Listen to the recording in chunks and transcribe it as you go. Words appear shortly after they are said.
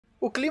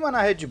O clima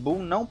na Red Bull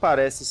não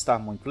parece estar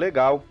muito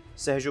legal.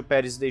 Sérgio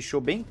Pérez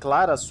deixou bem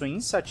clara a sua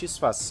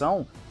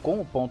insatisfação com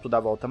o ponto da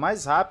volta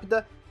mais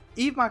rápida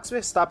e Max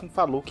Verstappen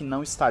falou que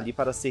não está ali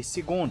para ser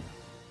segundo.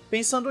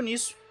 Pensando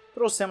nisso,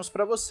 trouxemos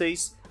para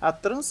vocês a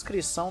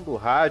transcrição do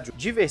rádio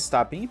de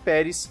Verstappen e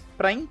Pérez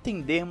para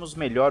entendermos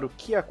melhor o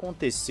que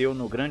aconteceu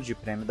no Grande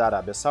Prêmio da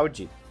Arábia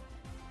Saudita.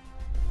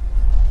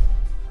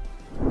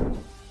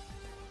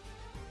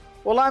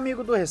 Olá,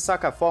 amigo do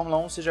Ressaca Fórmula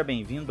 1, seja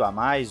bem-vindo a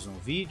mais um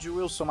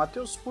vídeo. Eu sou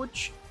Matheus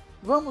Pucci.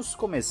 Vamos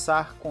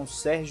começar com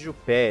Sérgio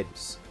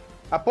Pérez.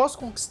 Após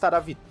conquistar a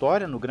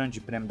vitória no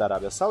Grande Prêmio da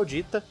Arábia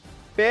Saudita,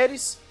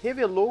 Pérez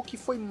revelou que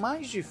foi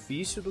mais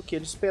difícil do que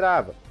ele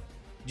esperava.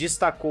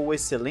 Destacou o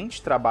excelente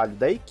trabalho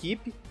da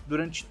equipe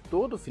durante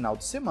todo o final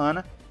de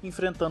semana,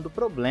 enfrentando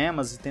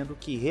problemas e tendo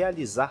que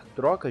realizar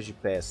trocas de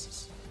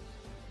peças.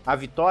 A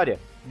vitória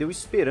deu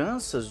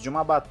esperanças de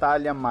uma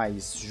batalha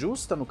mais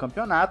justa no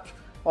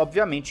campeonato.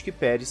 Obviamente que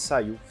Pérez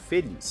saiu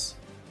feliz.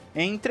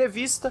 Em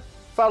entrevista,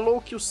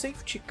 falou que o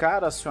safety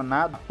car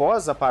acionado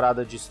após a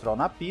parada de Stroll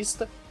na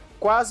pista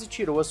quase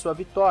tirou a sua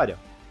vitória.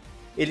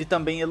 Ele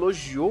também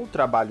elogiou o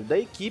trabalho da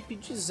equipe,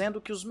 dizendo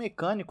que os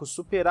mecânicos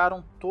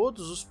superaram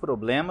todos os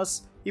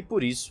problemas e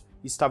por isso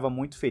estava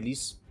muito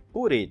feliz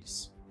por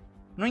eles.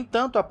 No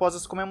entanto, após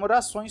as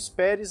comemorações,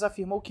 Pérez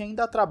afirmou que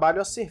ainda há trabalho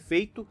a ser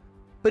feito,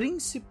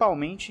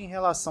 principalmente em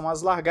relação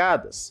às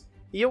largadas.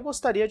 E eu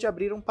gostaria de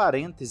abrir um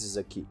parênteses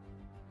aqui.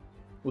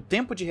 O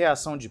tempo de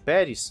reação de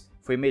Pérez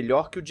foi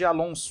melhor que o de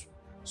Alonso,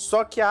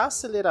 só que a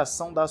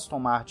aceleração da Aston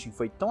Martin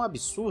foi tão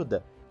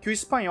absurda que o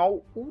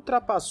espanhol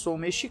ultrapassou o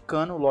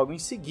mexicano logo em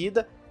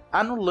seguida,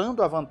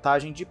 anulando a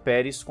vantagem de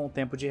Pérez com o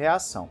tempo de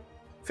reação.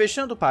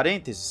 Fechando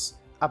parênteses,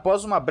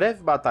 após uma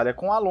breve batalha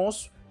com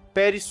Alonso,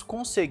 Pérez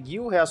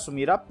conseguiu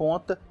reassumir a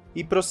ponta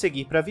e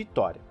prosseguir para a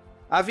vitória.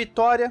 A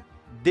vitória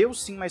deu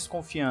sim mais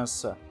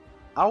confiança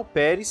ao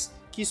Pérez,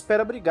 que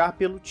espera brigar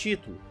pelo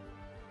título.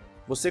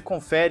 Você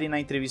confere na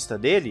entrevista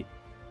dele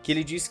que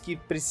ele diz que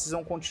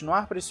precisam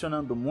continuar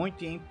pressionando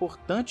muito e é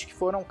importante que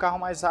foram um carro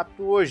mais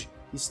rápido hoje,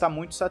 e está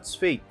muito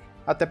satisfeito,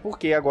 até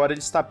porque agora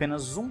ele está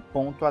apenas um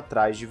ponto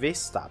atrás de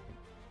Verstappen.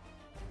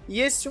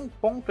 E esse um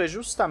ponto é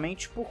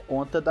justamente por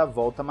conta da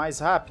volta mais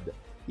rápida,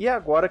 e é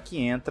agora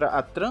que entra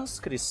a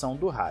transcrição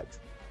do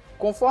rádio.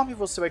 Conforme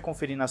você vai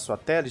conferir na sua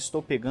tela,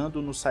 estou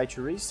pegando no site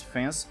Race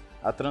Fans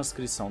a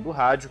transcrição do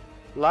rádio.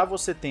 Lá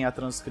você tem a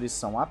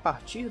transcrição a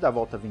partir da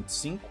volta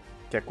 25,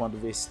 que é quando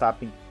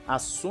Verstappen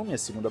assume a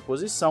segunda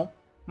posição,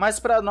 mas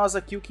para nós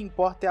aqui o que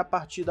importa é a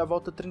partir da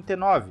volta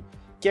 39,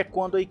 que é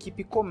quando a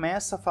equipe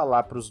começa a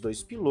falar para os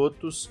dois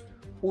pilotos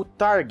o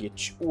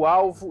target, o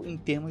alvo em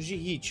termos de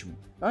ritmo.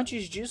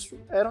 Antes disso,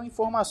 eram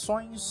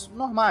informações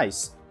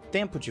normais,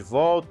 tempo de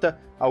volta,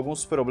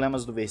 alguns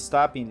problemas do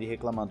Verstappen ele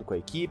reclamando com a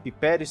equipe,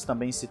 Pérez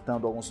também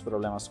citando alguns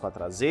problemas com a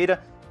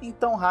traseira,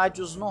 então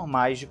rádios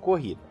normais de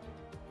corrida.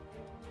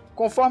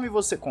 Conforme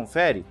você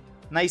confere,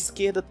 na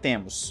esquerda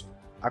temos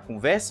a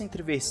conversa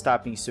entre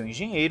Verstappen e seu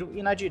engenheiro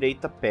e na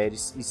direita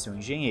Pérez e seu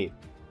engenheiro.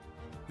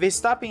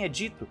 Verstappen é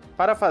dito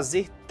para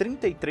fazer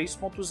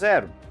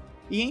 33.0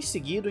 e em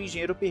seguida o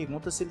engenheiro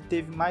pergunta se ele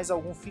teve mais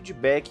algum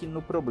feedback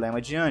no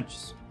problema de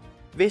antes.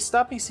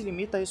 Verstappen se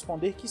limita a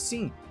responder que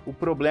sim, o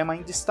problema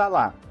ainda está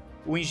lá.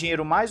 O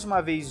engenheiro mais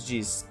uma vez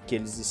diz que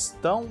eles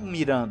estão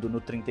mirando no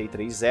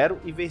 33.0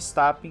 e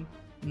Verstappen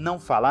não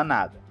fala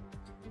nada.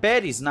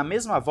 Pérez na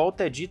mesma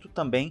volta é dito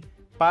também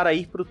para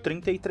ir para o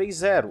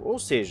 33.0, ou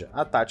seja,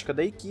 a tática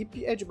da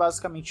equipe é de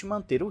basicamente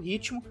manter o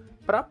ritmo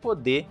para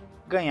poder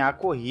ganhar a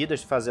corrida,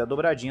 fazer a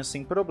dobradinha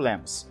sem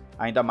problemas,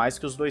 ainda mais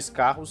que os dois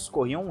carros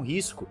corriam um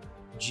risco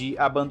de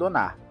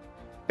abandonar.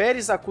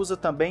 Pérez acusa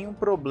também um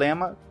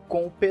problema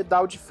com o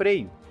pedal de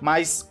freio,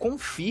 mas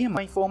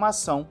confirma a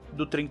informação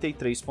do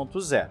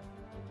 33.0.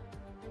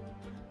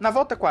 Na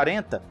volta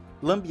 40,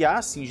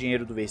 Lambiase,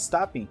 engenheiro do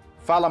Verstappen,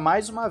 fala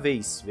mais uma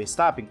vez,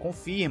 Verstappen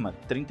confirma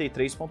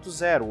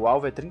 33.0, o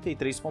alvo é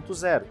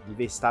 33.0 e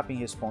Verstappen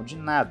responde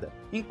nada,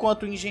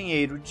 enquanto o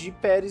engenheiro de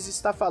Pérez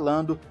está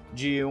falando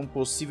de um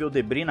possível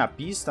debris na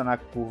pista na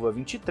curva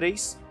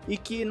 23 e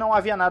que não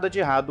havia nada de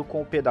errado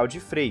com o pedal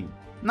de freio.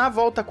 Na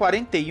volta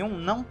 41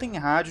 não tem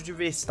rádio de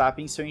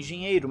Verstappen em seu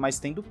engenheiro, mas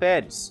tem do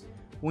Pérez.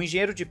 O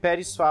engenheiro de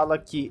Pérez fala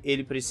que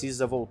ele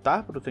precisa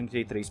voltar para o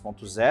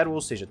 33.0,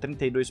 ou seja,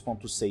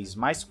 32.6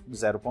 mais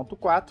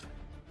 0.4,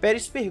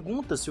 Pérez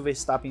pergunta se o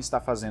Verstappen está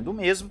fazendo o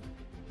mesmo,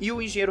 e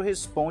o engenheiro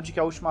responde que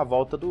a última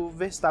volta do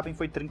Verstappen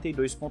foi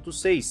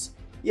 32.6.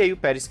 E aí o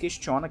Pérez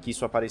questiona, que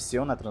isso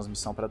apareceu na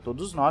transmissão para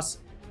todos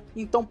nós,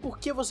 então por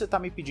que você está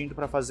me pedindo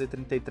para fazer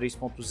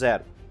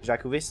 33.0, já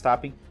que o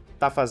Verstappen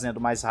está fazendo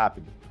mais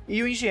rápido?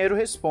 E o engenheiro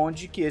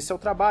responde que esse é o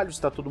trabalho,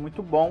 está tudo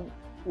muito bom,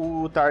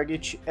 o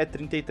target é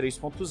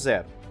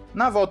 33.0.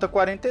 Na volta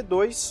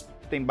 42,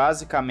 tem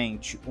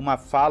basicamente uma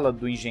fala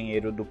do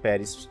engenheiro do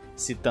Pérez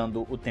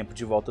citando o tempo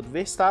de volta do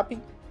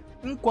Verstappen,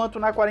 enquanto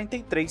na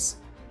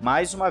 43,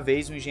 mais uma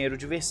vez o engenheiro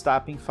de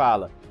Verstappen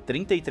fala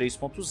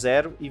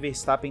 33.0 e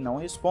Verstappen não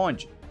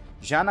responde.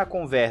 Já na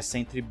conversa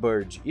entre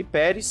Bird e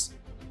Pérez,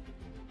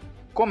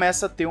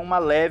 começa a ter uma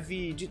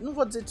leve, não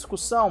vou dizer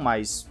discussão,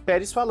 mas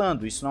Pérez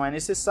falando, isso não é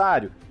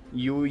necessário,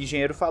 e o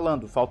engenheiro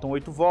falando, faltam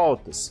 8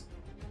 voltas.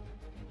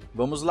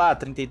 Vamos lá,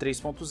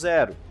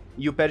 33.0.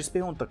 E o Pérez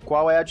pergunta,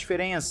 qual é a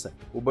diferença?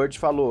 O Bird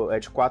falou, é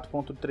de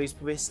 4.3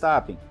 para o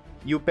Verstappen.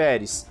 E o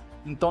Pérez,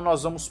 então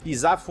nós vamos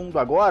pisar fundo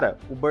agora?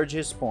 O Bird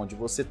responde,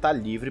 você está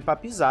livre para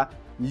pisar,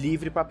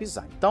 livre para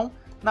pisar. Então,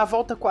 na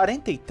volta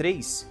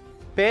 43,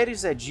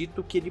 Pérez é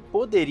dito que ele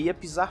poderia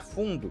pisar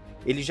fundo.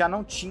 Ele já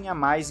não tinha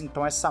mais,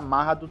 então, essa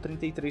marra do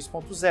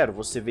 33.0.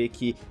 Você vê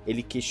que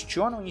ele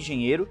questiona o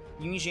engenheiro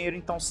e o engenheiro,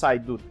 então, sai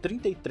do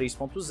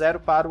 33.0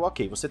 para o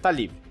ok, você está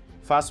livre,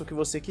 faça o que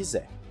você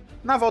quiser.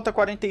 Na volta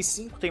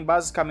 45 tem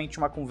basicamente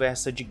uma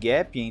conversa de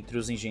gap entre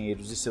os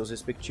engenheiros e seus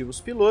respectivos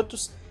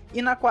pilotos,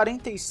 e na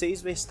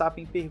 46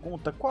 Verstappen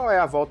pergunta qual é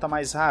a volta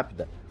mais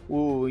rápida.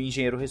 O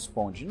engenheiro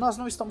responde, nós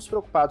não estamos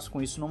preocupados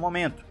com isso no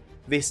momento.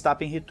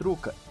 Verstappen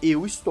retruca,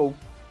 eu estou.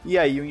 E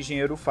aí o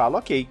engenheiro fala,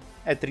 ok,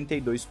 é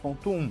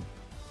 32.1.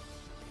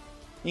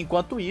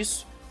 Enquanto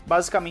isso,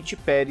 basicamente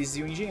Pérez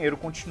e o engenheiro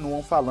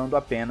continuam falando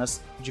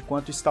apenas de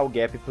quanto está o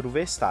gap para o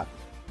Verstappen.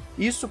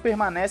 Isso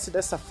permanece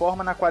dessa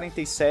forma na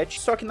 47,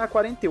 só que na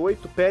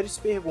 48 Pérez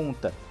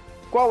pergunta,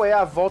 qual é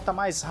a volta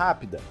mais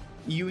rápida?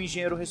 E o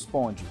engenheiro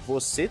responde,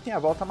 você tem a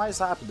volta mais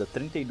rápida,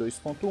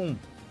 32.1.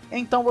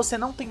 Então você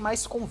não tem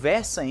mais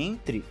conversa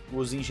entre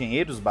os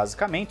engenheiros,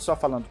 basicamente, só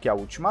falando que é a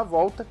última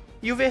volta,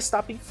 e o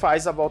Verstappen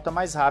faz a volta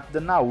mais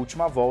rápida na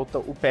última volta.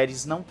 O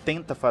Pérez não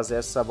tenta fazer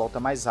essa volta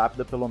mais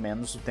rápida, pelo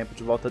menos o tempo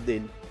de volta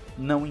dele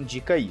não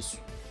indica isso.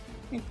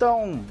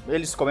 Então,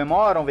 eles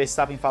comemoram, o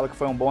Verstappen fala que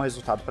foi um bom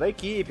resultado para a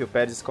equipe, o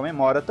Pérez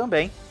comemora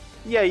também,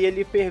 e aí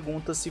ele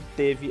pergunta se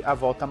teve a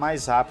volta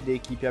mais rápida e a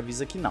equipe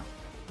avisa que não.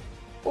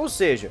 Ou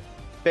seja,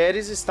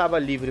 Pérez estava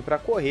livre para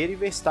correr e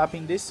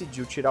Verstappen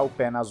decidiu tirar o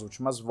pé nas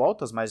últimas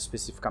voltas, mais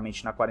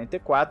especificamente na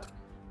 44,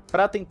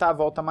 para tentar a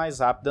volta mais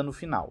rápida no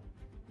final.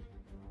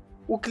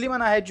 O clima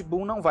na Red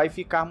Bull não vai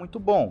ficar muito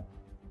bom,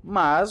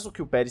 mas o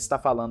que o Pérez está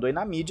falando aí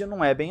na mídia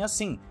não é bem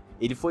assim.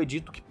 Ele foi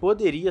dito que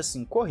poderia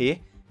sim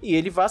correr e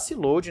ele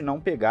vacilou de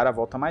não pegar a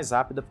volta mais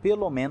rápida,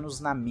 pelo menos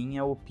na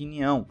minha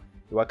opinião.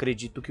 Eu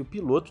acredito que o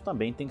piloto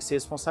também tem que se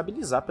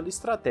responsabilizar pela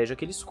estratégia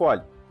que ele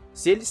escolhe.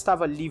 Se ele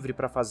estava livre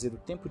para fazer o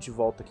tempo de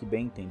volta que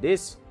bem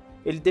entendesse,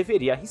 ele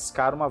deveria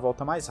arriscar uma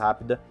volta mais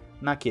rápida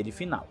naquele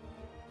final.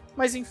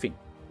 Mas enfim,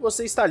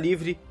 você está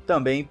livre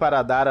também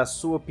para dar a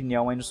sua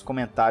opinião aí nos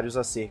comentários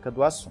acerca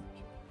do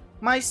assunto.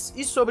 Mas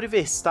e sobre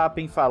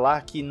Verstappen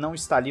falar que não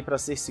está ali para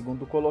ser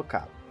segundo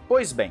colocado?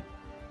 Pois bem,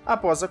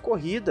 após a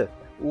corrida,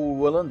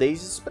 o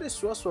holandês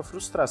expressou a sua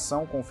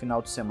frustração com o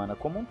final de semana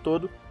como um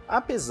todo,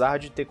 apesar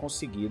de ter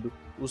conseguido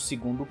o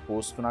segundo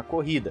posto na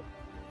corrida.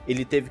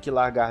 Ele teve que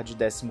largar de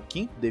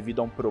 15º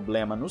devido a um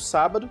problema no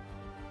sábado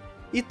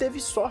e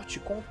teve sorte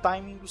com o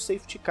timing do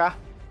safety car,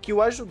 que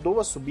o ajudou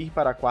a subir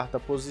para a 4ª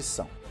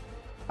posição.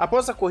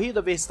 Após a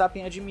corrida,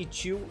 Verstappen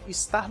admitiu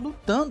estar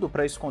lutando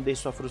para esconder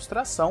sua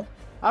frustração,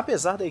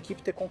 apesar da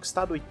equipe ter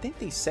conquistado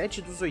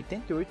 87 dos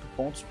 88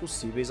 pontos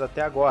possíveis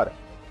até agora.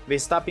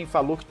 Verstappen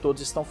falou que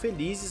todos estão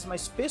felizes,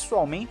 mas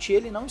pessoalmente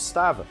ele não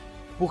estava,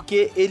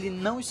 porque ele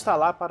não está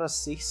lá para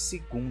ser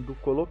segundo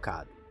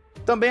colocado.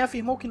 Também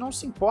afirmou que não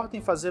se importa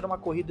em fazer uma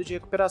corrida de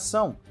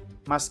recuperação,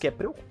 mas que é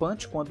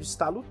preocupante quando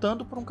está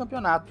lutando por um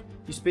campeonato,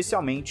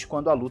 especialmente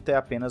quando a luta é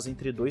apenas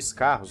entre 2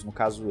 carros, no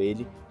caso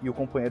ele e o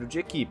companheiro de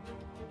equipe.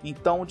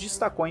 Então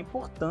destacou a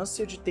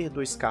importância de ter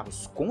 2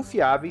 carros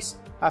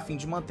confiáveis a fim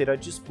de manter a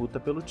disputa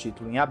pelo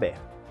título em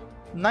aberto.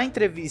 Na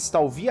entrevista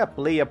ao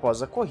Viaplay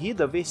após a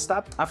corrida,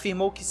 Verstappen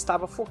afirmou que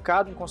estava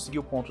focado em conseguir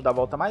o ponto da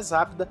volta mais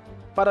rápida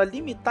para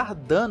limitar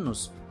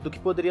danos do que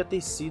poderia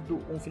ter sido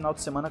um final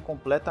de semana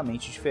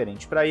completamente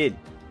diferente para ele,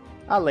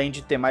 além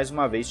de ter mais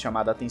uma vez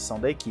chamado a atenção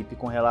da equipe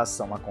com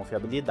relação à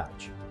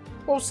confiabilidade.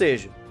 Ou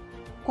seja,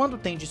 quando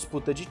tem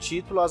disputa de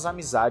título, as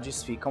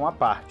amizades ficam à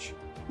parte.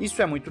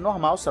 Isso é muito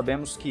normal,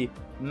 sabemos que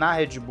na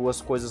Red Bull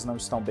as coisas não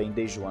estão bem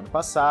desde o ano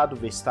passado,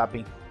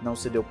 Verstappen não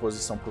cedeu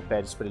posição para o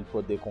Pérez para ele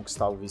poder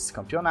conquistar o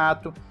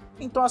vice-campeonato,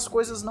 então as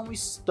coisas não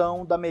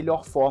estão da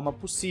melhor forma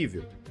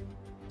possível.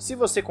 Se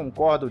você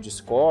concorda ou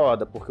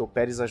discorda porque o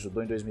Pérez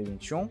ajudou em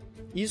 2021,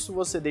 isso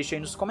você deixa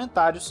aí nos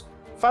comentários.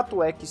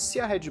 Fato é que se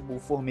a Red Bull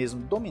for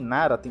mesmo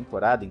dominar a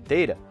temporada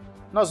inteira,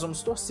 nós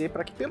vamos torcer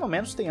para que pelo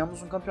menos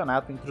tenhamos um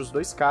campeonato entre os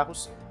 2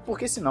 carros,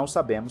 porque senão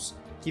sabemos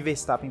que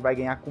Verstappen vai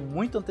ganhar com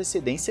muita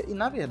antecedência e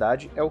na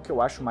verdade é o que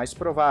eu acho mais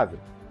provável.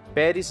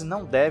 Pérez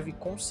não deve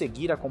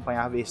conseguir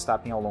acompanhar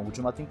Verstappen ao longo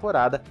de uma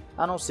temporada,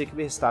 a não ser que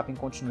Verstappen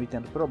continue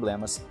tendo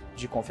problemas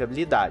de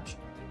confiabilidade.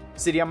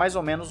 Seria mais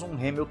ou menos um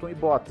Hamilton e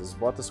Bottas.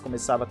 Bottas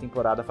começava a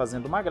temporada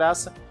fazendo uma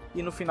graça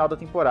e no final da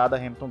temporada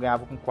Hamilton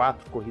ganhava com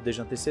 4 corridas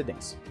de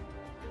antecedência.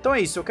 Então é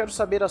isso, eu quero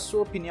saber a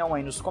sua opinião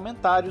aí nos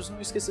comentários,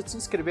 não esqueça de se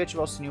inscrever e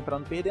ativar o sininho para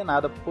não perder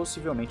nada,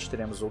 possivelmente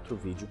teremos outro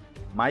vídeo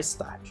mais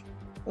tarde.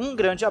 Um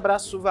grande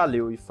abraço,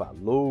 valeu e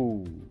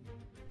falou!